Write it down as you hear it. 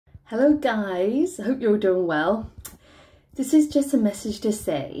Hello guys, I hope you're all doing well. This is just a message to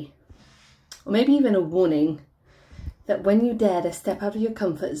say, or maybe even a warning, that when you dare to step out of your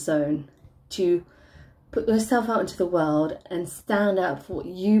comfort zone, to put yourself out into the world and stand up for what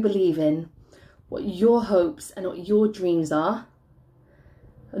you believe in, what your hopes and what your dreams are,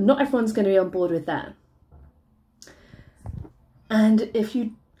 not everyone's going to be on board with that. And if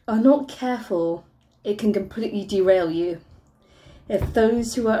you are not careful, it can completely derail you. If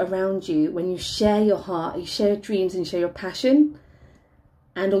those who are around you, when you share your heart, you share your dreams and share your passion,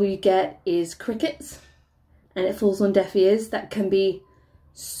 and all you get is crickets and it falls on deaf ears, that can be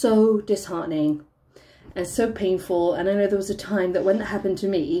so disheartening and so painful. And I know there was a time that when that happened to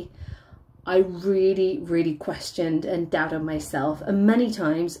me, I really questioned and doubted myself. And many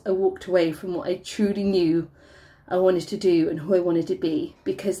times I walked away from what I truly knew I wanted to do and who I wanted to be,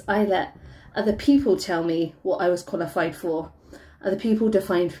 because I let other people tell me what I was qualified for. Other people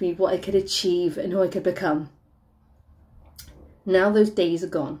defined for me what I could achieve and who I could become. Now those days are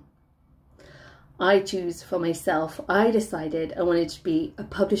gone. I choose for myself. I decided I wanted to be a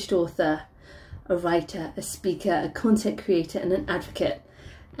published author, a writer, a speaker, a content creator and an advocate.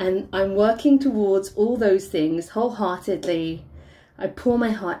 And I'm working towards all those things wholeheartedly. I pour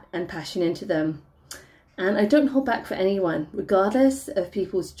my heart and passion into them. And I don't hold back for anyone, regardless of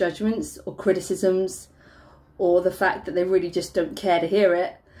people's judgments or criticisms, or the fact that they really just don't care to hear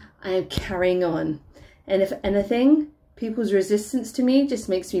it. I am carrying on. And if anything, people's resistance to me just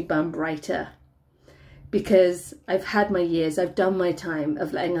makes me burn brighter. Because I've had my years, I've done my time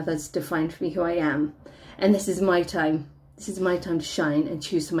of letting others define for me who I am. And this is my time. This is my time to shine and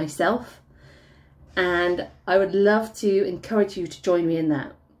choose for myself. And I would love to encourage you to join me in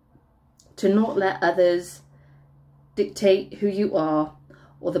that. To not let others dictate who you are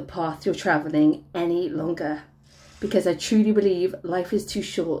or the path you're traveling any longer. Because I truly believe life is too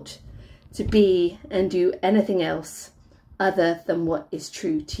short to be and do anything else other than what is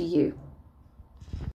true to you.